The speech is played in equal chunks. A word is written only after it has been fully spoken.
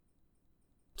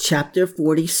Chapter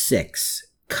 46,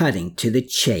 Cutting to the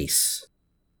Chase.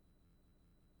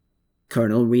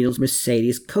 Colonel Reidl's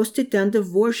Mercedes coasted down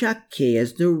Dvorak Quay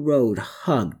as the road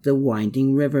hugged the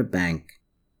winding riverbank.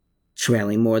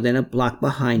 Trailing more than a block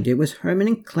behind it was Hermann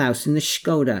and Klaus in the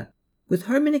Skoda, with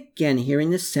Hermann again hearing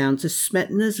the sounds of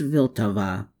Smetana's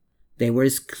Vltava. They were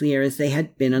as clear as they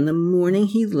had been on the morning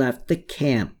he left the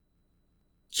camp.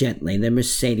 Gently the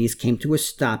Mercedes came to a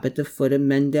stop at the foot of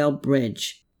Mendel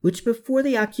Bridge, which before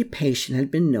the occupation had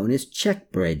been known as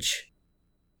Czech Bridge.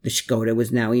 The Skoda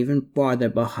was now even farther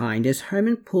behind as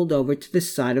Hermann pulled over to the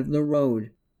side of the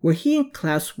road, where he and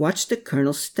Klaus watched the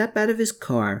colonel step out of his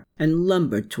car and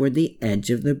lumber toward the edge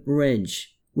of the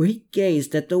bridge, where he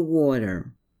gazed at the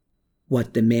water.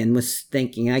 What the man was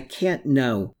thinking I can't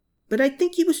know, but I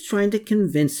think he was trying to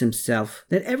convince himself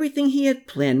that everything he had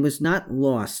planned was not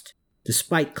lost,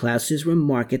 despite Klaus's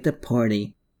remark at the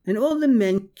party, and all the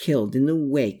men killed in the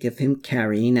wake of him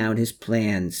carrying out his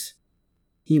plans.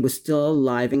 He was still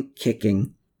alive and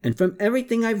kicking, and from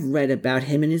everything I've read about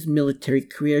him and his military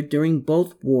career during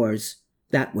both wars,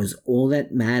 that was all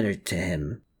that mattered to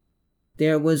him.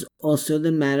 There was also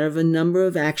the matter of a number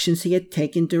of actions he had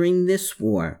taken during this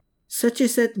war, such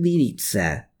as at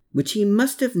Lidice, which he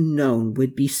must have known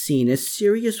would be seen as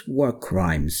serious war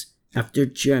crimes after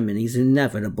Germany's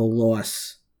inevitable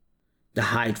loss. To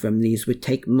hide from these would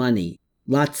take money,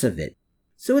 lots of it,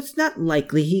 so it's not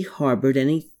likely he harbored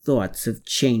any thoughts of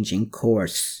changing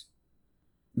course.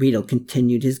 Reidl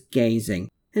continued his gazing,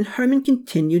 and Hermann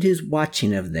continued his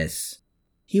watching of this.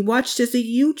 He watched as a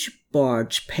huge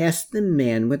barge passed the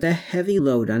man with a heavy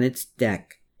load on its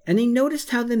deck, and he noticed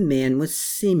how the man was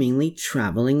seemingly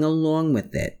traveling along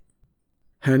with it.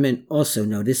 Hermann also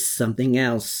noticed something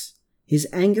else. His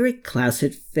anger at Klaus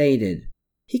had faded.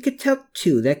 He could tell,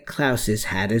 too, that Klaus's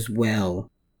had as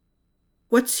well.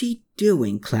 "What's he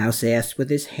doing?" Klaus asked with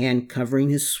his hand covering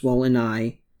his swollen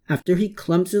eye, after he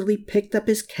clumsily picked up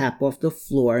his cap off the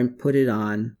floor and put it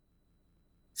on.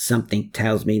 "Something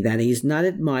tells me that he's not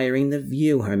admiring the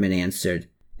view," Hermann answered,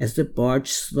 as the barge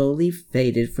slowly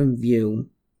faded from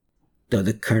view. Though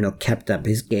the colonel kept up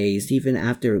his gaze even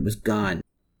after it was gone,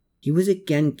 he was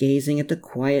again gazing at the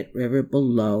quiet river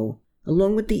below,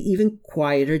 along with the even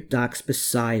quieter docks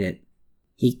beside it.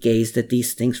 He gazed at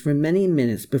these things for many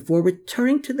minutes before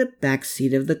returning to the back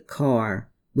seat of the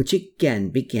car, which again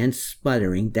began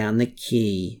sputtering down the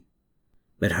quay.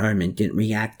 But Hermann didn't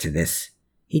react to this.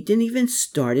 He didn't even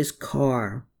start his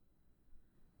car.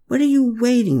 "What are you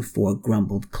waiting for?"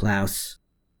 grumbled Klaus.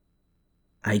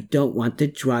 "I don't want the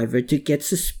driver to get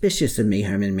suspicious of me,"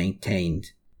 Hermann maintained.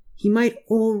 "He might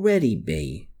already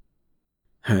be."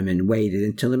 Hermann waited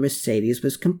until the Mercedes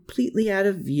was completely out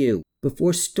of view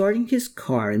before starting his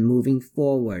car and moving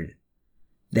forward.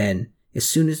 Then, as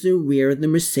soon as the rear of the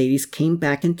Mercedes came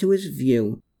back into his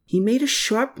view, he made a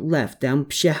sharp left down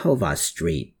Pshehova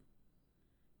Street.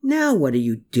 "Now what are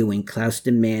you doing?" Klaus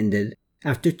demanded,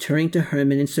 after turning to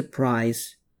Hermann in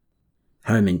surprise.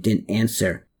 Hermann didn't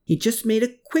answer. He just made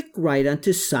a quick right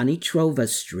onto Sanitrova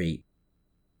Street.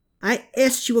 "I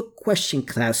asked you a question,"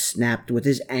 Klaus snapped, with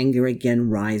his anger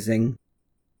again rising.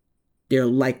 "They're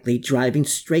likely driving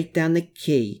straight down the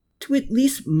quay to at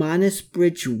least Manas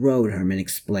Bridge Road," Hermann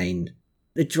explained.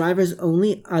 "The driver's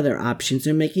only other options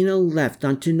are making a left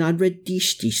onto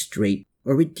Nadradishty Street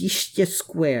or Radishtia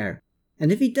Square,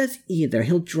 and if he does either,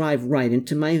 he'll drive right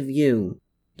into my view.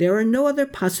 There are no other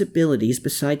possibilities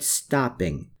besides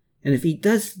stopping, and if he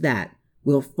does that,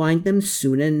 we'll find them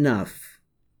soon enough."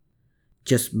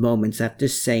 Just moments after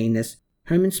saying this,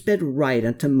 Hermann sped right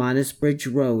onto Manas Bridge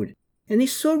Road, and he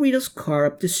saw Reidl's car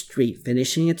up the street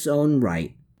finishing its own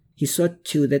right. He saw,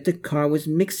 too, that the car was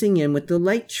mixing in with the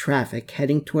light traffic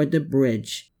heading toward the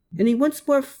bridge, and he once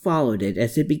more followed it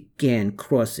as it began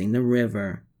crossing the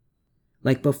river.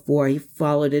 Like before, he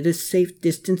followed it a safe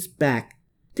distance back,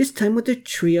 this time with a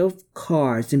trio of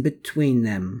cars in between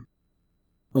them.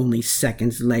 Only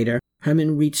seconds later,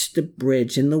 Hermann reached the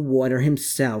bridge and the water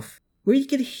himself, where he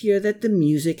could hear that the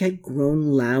music had grown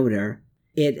louder.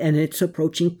 It and its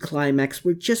approaching climax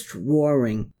were just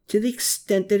roaring, to the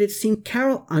extent that it seemed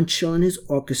Karol Anschel and his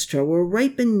orchestra were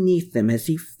right beneath him as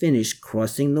he finished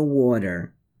crossing the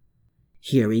water.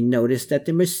 Here he noticed that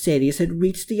the Mercedes had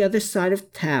reached the other side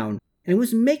of town and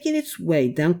was making its way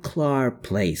down Clar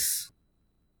Place.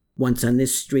 Once on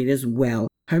this street as well,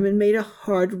 Hermann made a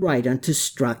hard right onto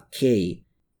Strak Quay.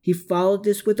 He followed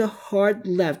this with a hard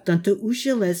left onto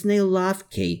Uzhelezny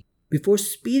Lavky before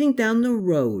speeding down the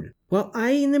road, while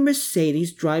eyeing the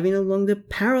Mercedes driving along the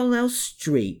parallel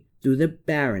street through the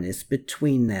barrenness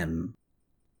between them.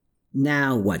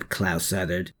 "Now what?" Klaus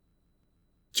uttered.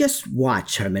 "Just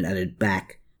watch," Hermann uttered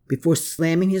back, before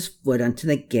slamming his foot onto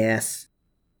the gas.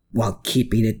 While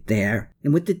keeping it there,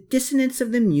 and with the dissonance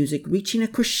of the music reaching a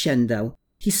crescendo,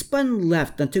 he spun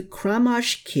left onto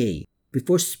Kramage Quay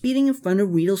before speeding in front of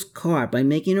Reidl's car by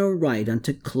making a right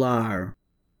onto Klar.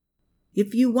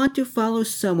 "If you want to follow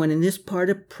someone in this part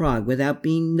of Prague without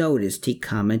being noticed," he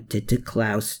commented to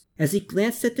Klaus as he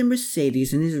glanced at the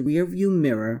Mercedes in his rearview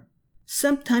mirror,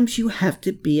 "sometimes you have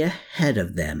to be ahead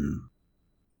of them."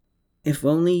 "If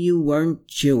only you weren't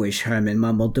Jewish," Hermann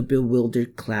mumbled the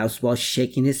bewildered Klaus while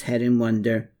shaking his head in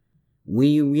wonder.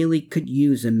 "We really could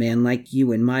use a man like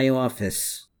you in my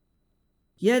office."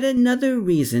 "Yet another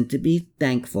reason to be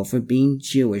thankful for being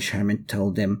Jewish," Hermann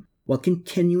told him, while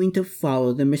continuing to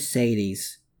follow the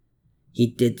Mercedes. He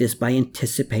did this by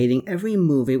anticipating every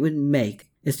move it would make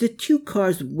as the two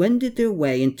cars wended their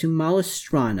way into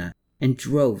Malostranna and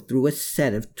drove through a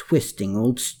set of twisting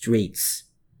old streets.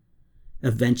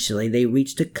 Eventually they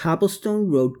reached a cobblestone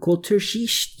road called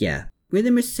Terzhistya, where the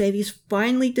Mercedes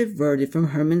finally diverted from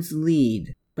Hermann's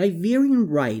lead by veering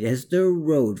right as the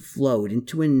road flowed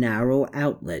into a narrow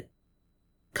outlet.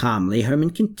 Calmly,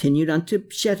 Hermann continued onto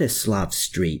Bjetislav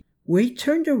Street, where he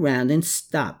turned around and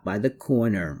stopped by the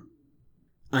corner.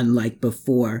 Unlike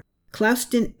before, Klaus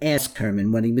didn't ask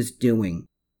Hermann what he was doing.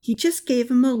 He just gave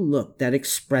him a look that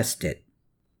expressed it.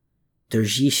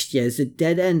 "Terzhistya is a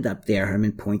dead end up there,"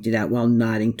 Hermann pointed out while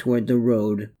nodding toward the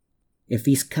road. "If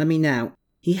he's coming out,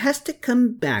 he has to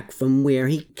come back from where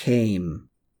he came."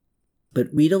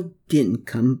 But Reidl didn't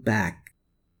come back.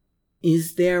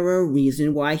 "Is there a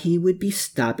reason why he would be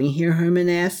stopping here?" Hermann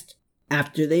asked,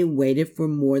 after they waited for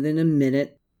more than a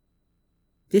minute.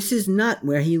 "This is not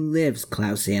where he lives,"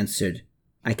 Klaus answered.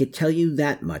 "I could tell you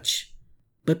that much.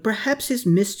 But perhaps his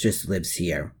mistress lives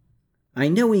here. I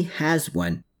know he has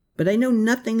one, but I know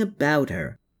nothing about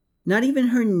her, not even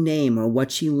her name or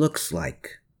what she looks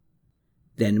like."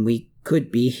 "Then we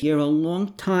could be here a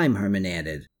long time," Hermann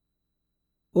added.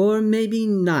 "Or maybe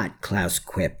not," Klaus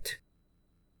quipped.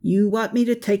 "You want me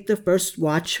to take the first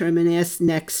watch?" Hermann asked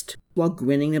next, while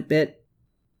grinning a bit.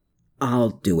 "I'll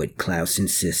do it," Klaus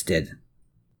insisted.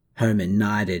 Hermann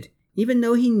nodded, even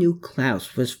though he knew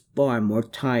Klaus was far more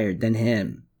tired than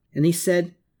him, and he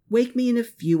said, "Wake me in a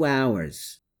few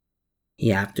hours."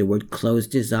 He afterward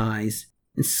closed his eyes,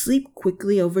 and sleep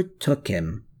quickly overtook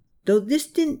him, though this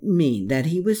didn't mean that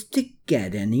he was to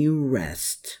get any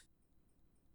rest.